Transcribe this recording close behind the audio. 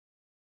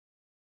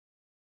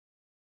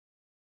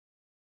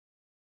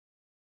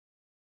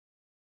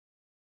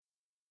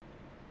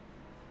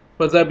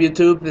What's up,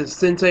 YouTube? This is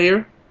Sensei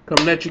here,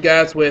 coming at you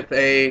guys with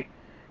a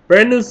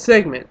brand new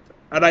segment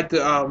I'd like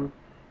to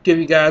give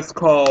you guys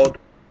called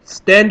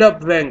Stand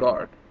Up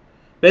Vanguard.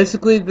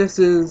 Basically, this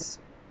is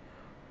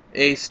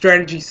a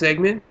strategy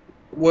segment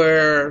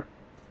where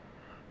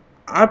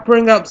I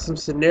bring up some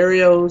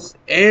scenarios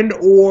and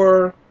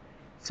or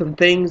some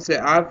things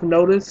that I've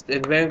noticed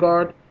in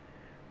Vanguard.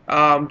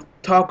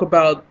 Talk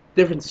about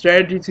different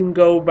strategies you can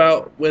go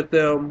about with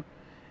them,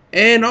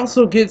 and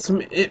also get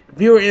some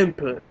viewer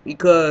input,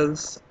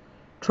 because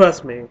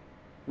trust me,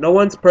 no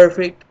one's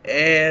perfect,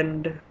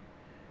 and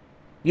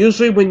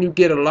usually when you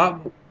get a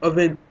lot of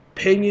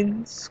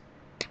opinions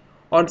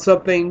on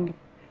something,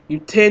 you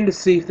tend to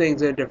see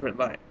things in a different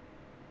light.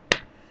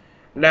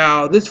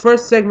 Now, this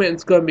first segment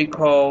is going to be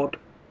called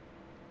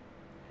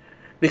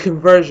the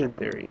conversion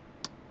theory.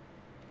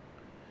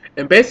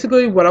 And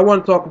basically what I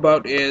want to talk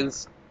about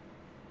is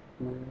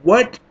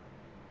what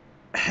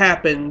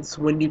happens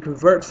when you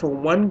convert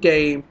from one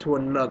game to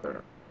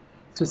another,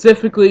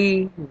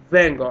 specifically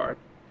Vanguard.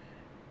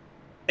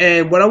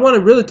 And what I want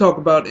to really talk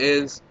about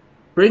is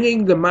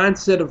bringing the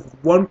mindset of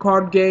one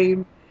card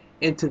game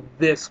into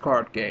this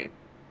card game.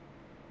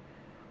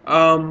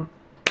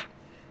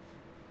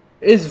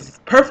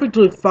 It's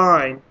perfectly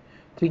fine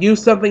to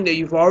use something that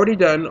you've already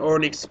done or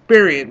an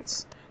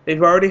experience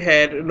they've already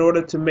had in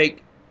order to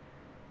make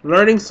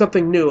learning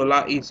something new a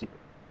lot easier.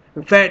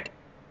 In fact,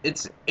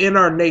 it's in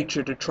our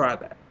nature to try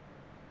that.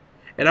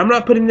 And I'm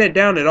not putting that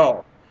down at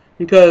all,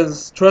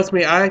 because trust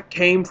me, I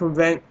came to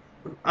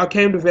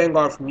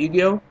Vanguard from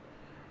Yu-Gi-Oh!,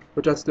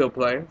 which I still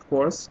play, of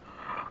course,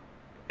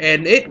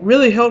 and it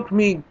really helped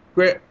me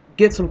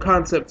get some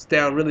concepts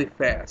down really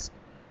fast.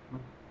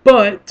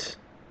 But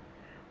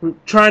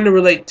trying to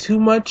relate too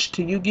much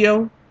to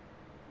Yu-Gi-Oh!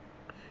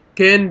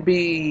 Can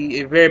be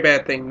a very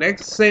bad thing.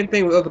 Next, same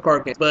thing with other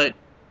card games, but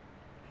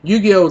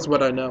Yu-Gi-Oh! Is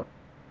what I know.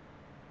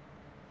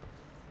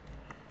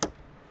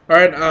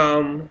 Alright,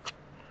 I'm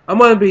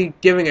going to be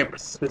giving a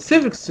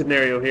specific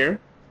scenario here.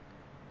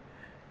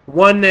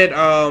 One that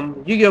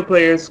Yu-Gi-Oh!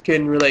 Players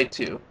can relate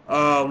to.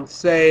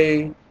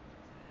 Say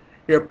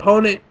your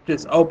opponent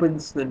just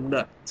opens the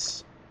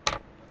nuts.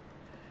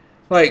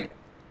 Like,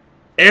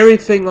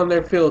 everything on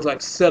their field is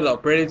like set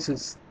up, ready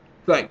to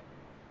like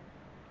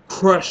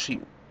crush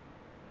you.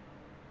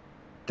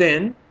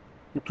 Then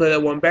you play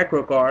that one back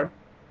row card,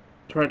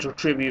 Torrential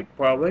Tribute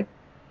probably,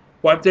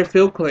 wipe their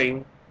field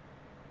clean,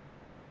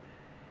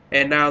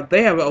 and now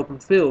they have an open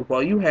field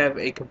while you have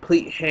a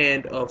complete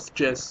hand of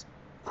just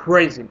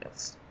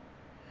craziness.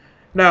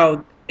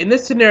 Now, in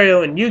this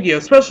scenario in Yu-Gi-Oh!,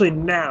 especially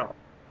now,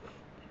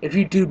 if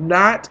you do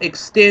not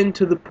extend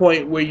to the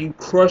point where you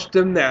crush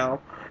them now,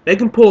 they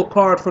can pull a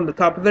card from the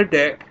top of their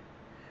deck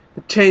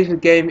to change the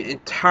game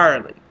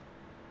entirely.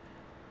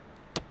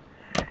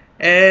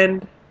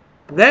 And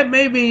that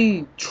may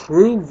be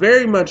true,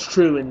 very much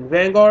true in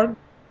Vanguard,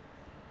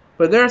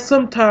 but there are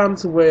some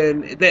times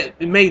when it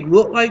may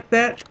look like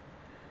that,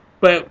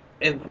 but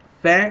in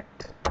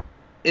fact,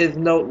 is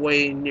no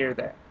way near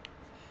that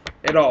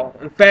at all.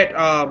 In fact,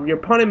 your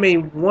opponent may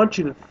want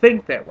you to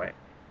think that way.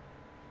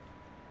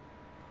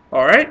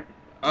 Alright?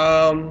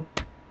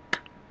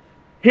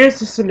 Here's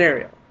the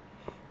scenario.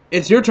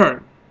 It's your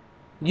turn.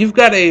 You've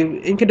got a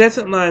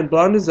incandescent line,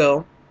 Blonde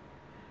Gazelle.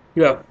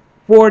 You have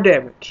 4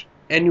 damage,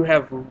 and you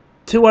have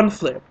 2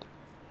 unflipped.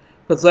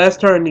 Because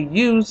last turn you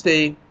used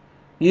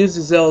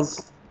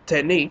Gazelle's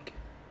technique,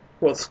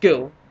 well,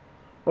 skill,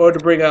 or to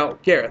bring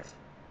out Gareth.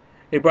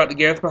 They brought the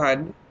Gareth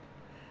behind it.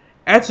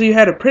 Actually, you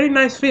had a pretty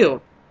nice field,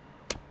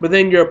 but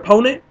then your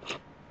opponent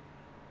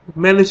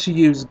managed to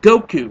use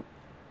Goku.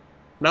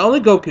 Not only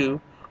Goku,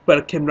 but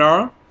a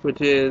Kimnara,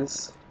 which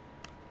is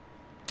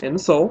in the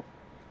soul,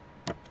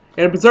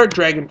 and a Berserk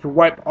Dragon to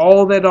wipe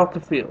all that off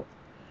the field.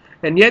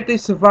 And yet they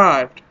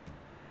survived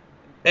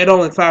at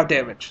only 5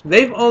 damage.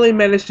 They've only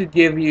managed to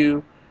give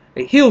you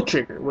a heal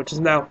trigger, which is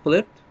now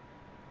flipped.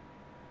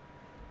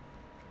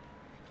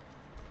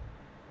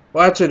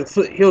 Well, actually,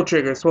 the heal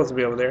trigger is supposed to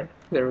be over there.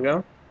 There we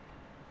go.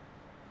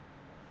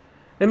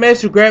 They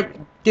managed to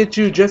get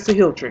you just a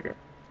heal trigger.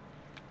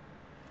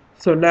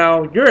 So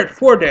now you're at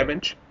 4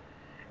 damage,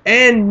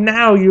 and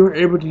now you're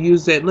able to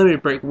use that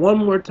limit break one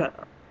more time.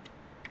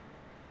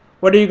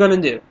 What are you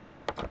going to do?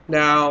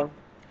 Now,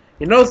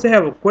 you notice they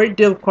have a great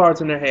deal of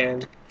cards in their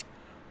hand,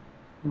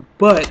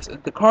 but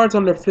the cards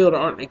on their field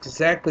aren't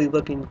exactly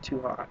looking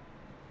too hot.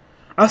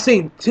 I've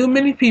seen too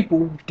many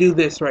people do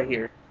this right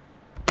here.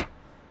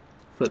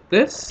 Flip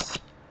this,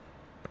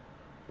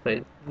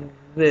 play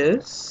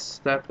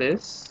this, not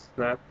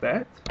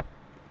that,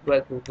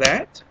 but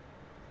that.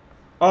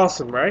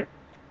 Awesome, right?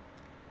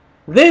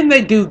 Then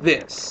they do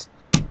this,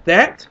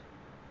 that,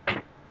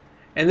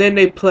 and then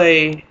they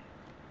play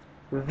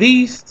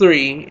these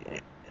 3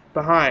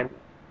 behind.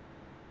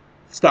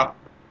 Stop.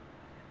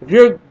 If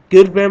you're a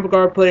good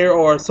Vanguard player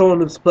or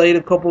someone who's played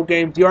a couple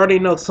games, you already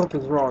know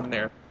something's wrong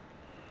there.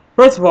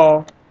 First of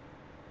all,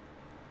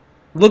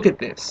 look at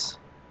this.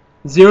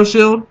 0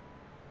 shield,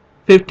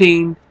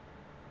 15,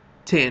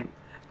 10.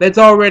 That's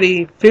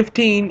already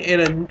 15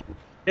 in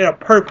and a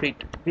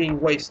perfect being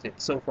wasted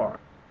so far.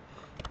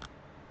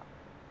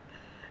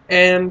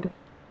 And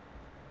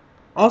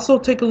also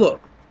take a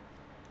look.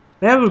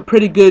 They have a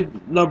pretty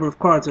good number of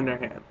cards in their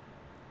hand.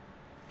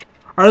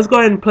 Alright, let's go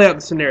ahead and play out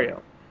the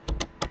scenario.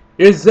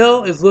 Your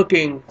Zell is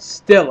looking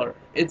stellar.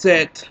 It's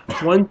at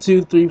 1,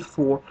 2, 3,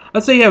 4.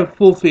 Let's say you have a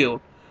full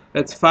field.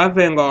 That's 5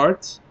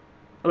 Vanguards.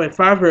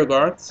 5 rear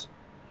guards.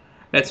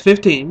 That's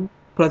 15.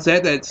 Plus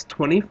that's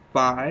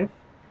 25.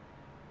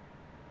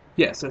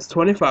 Yes, that's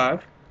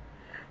 25.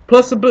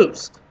 Plus a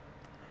boost.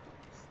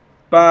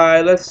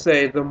 By, let's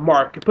say, the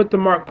mark. You put the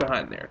mark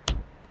behind there.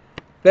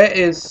 That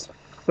is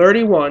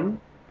 31.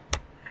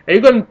 And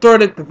you're going to throw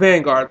it at the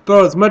Vanguard.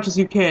 Throw as much as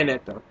you can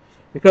at them.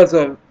 Because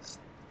in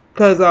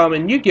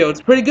Yu-Gi-Oh!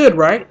 It's pretty good,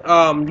 right?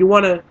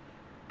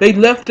 They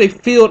left a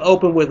field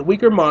open with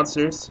weaker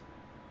monsters.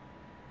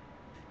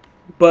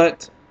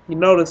 But you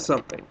notice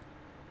something.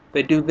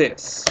 They do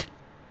this.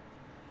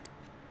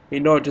 You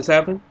know what just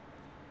happened?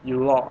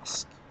 You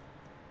lost.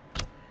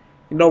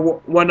 You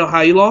know want to know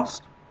how you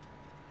lost?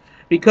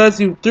 Because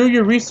you threw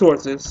your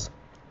resources,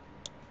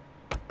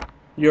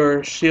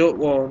 your shield,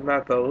 well,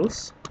 not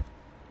those.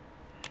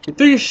 You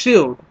threw your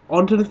shield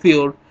onto the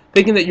field,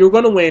 thinking that you were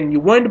going to win. You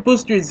wanted to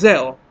boost your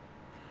Zell,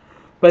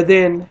 but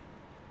then,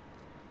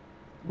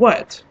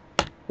 what?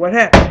 What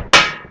happened?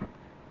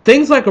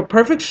 Things like a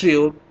perfect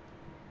shield,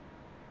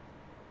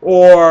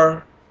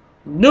 or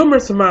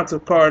numerous amounts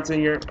of cards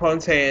in your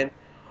opponent's hand,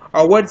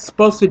 are what's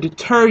supposed to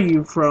deter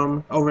you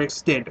from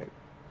overextending.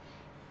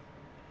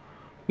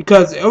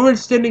 Because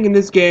overextending in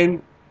this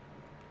game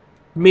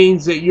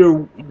means that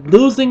you're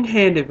losing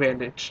hand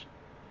advantage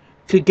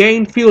to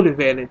gain field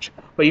advantage.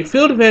 But your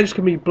field advantage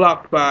can be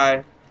blocked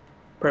by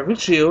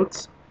perfect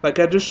shields, like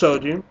I just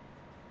showed you,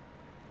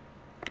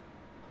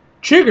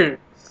 triggers,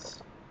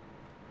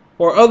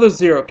 or other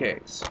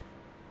 0Ks.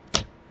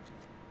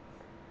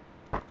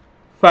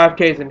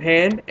 5Ks in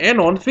hand and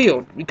on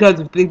field. Because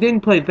if they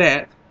didn't play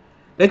that,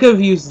 they could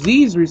have used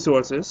these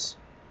resources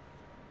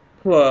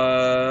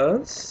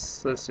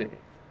plus, let's see,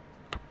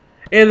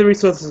 and the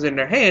resources in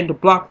their hand to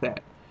block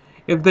that.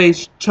 If they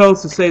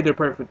chose to save their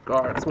perfect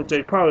guards, which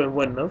they probably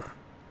wouldn't have.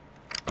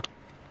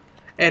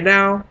 And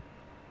now,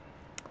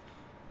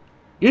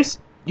 you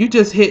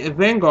just hit a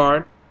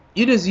Vanguard.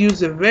 You just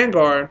used a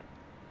Vanguard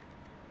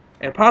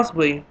and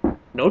possibly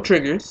no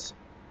triggers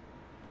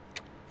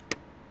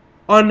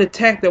on an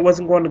attack that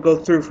wasn't going to go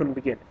through from the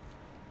beginning.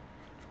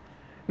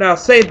 Now,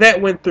 say that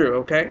went through,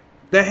 okay?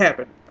 That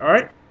happened,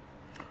 alright?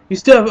 You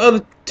still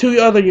have two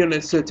other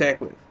units to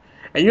attack with.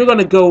 And you're going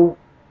to go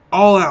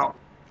all out.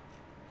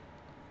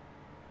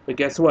 But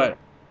guess what?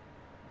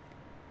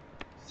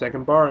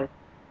 Second barring.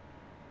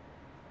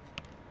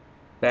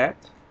 That.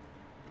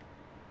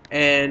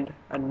 And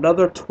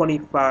another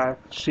 25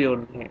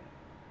 shield in hand.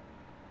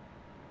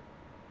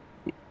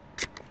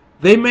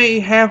 They may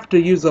have to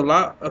use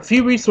a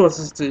few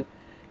resources to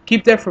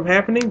keep that from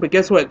happening, but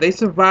guess what? They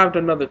survived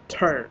another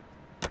turn.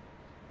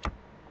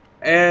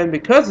 And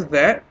because of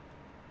that,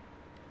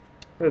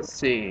 let's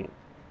see.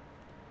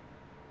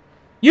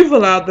 You've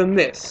allowed them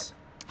this.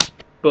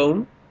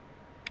 Boom.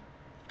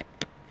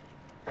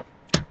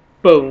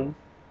 Boom.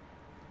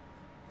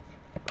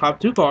 Pop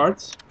 2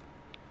 cards.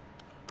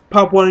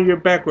 Pop one of your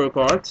back row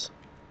cards,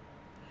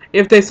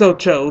 if they so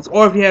chose,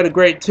 or if you had a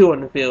grade 2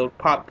 on the field,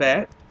 pop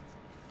that,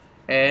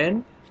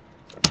 and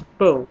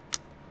boom.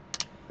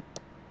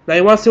 Now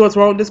you want to see what's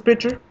wrong with this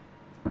picture?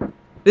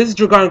 This is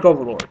Dragonic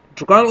Overlord.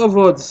 Dragonic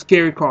Overlord is a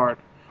scary card.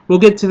 We'll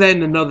get to that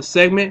in another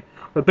segment,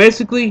 but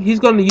basically he's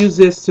going to use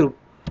this to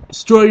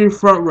destroy your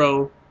front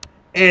row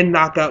and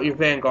knock out your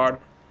Vanguard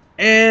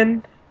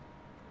and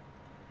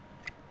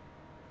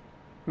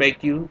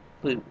make you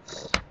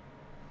lose.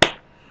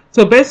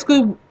 So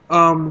basically,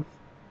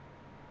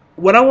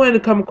 what I want to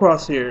come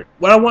across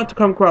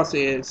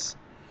is,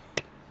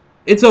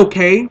 it's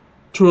okay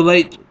to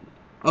relate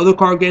other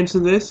card games to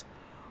this,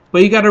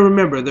 but you got to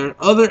remember there are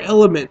other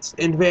elements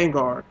in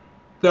Vanguard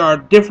that are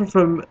different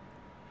from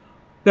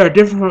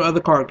other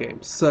card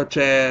games, such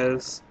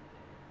as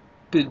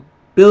the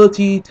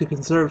ability to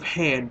conserve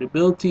hand, the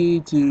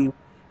ability to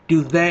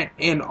do that,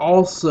 and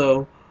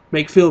also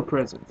make field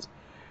presence,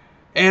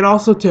 and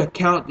also to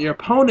count your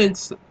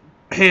opponent's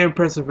hand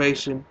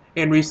preservation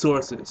and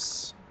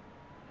resources.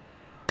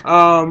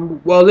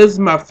 Well, this is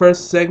my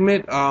first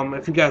segment.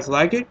 If you guys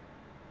like it,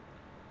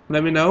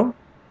 let me know.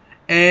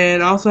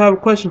 And I also have a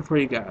question for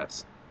you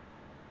guys.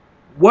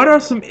 What are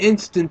some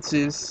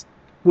instances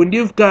when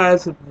you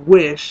guys have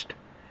wished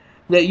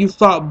that you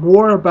thought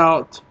more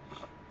about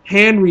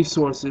hand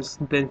resources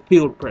than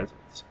field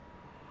presence?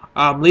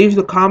 Leave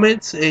the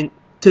comments to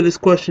this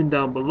question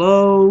down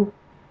below,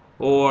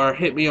 or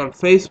hit me on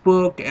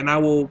Facebook and I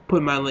will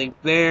put my link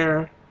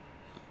there.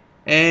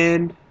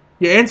 And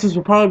your answers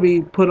will probably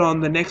be put on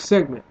the next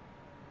segment.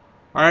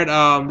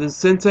 Alright, this is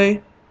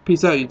Sensei.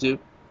 Peace out, YouTube.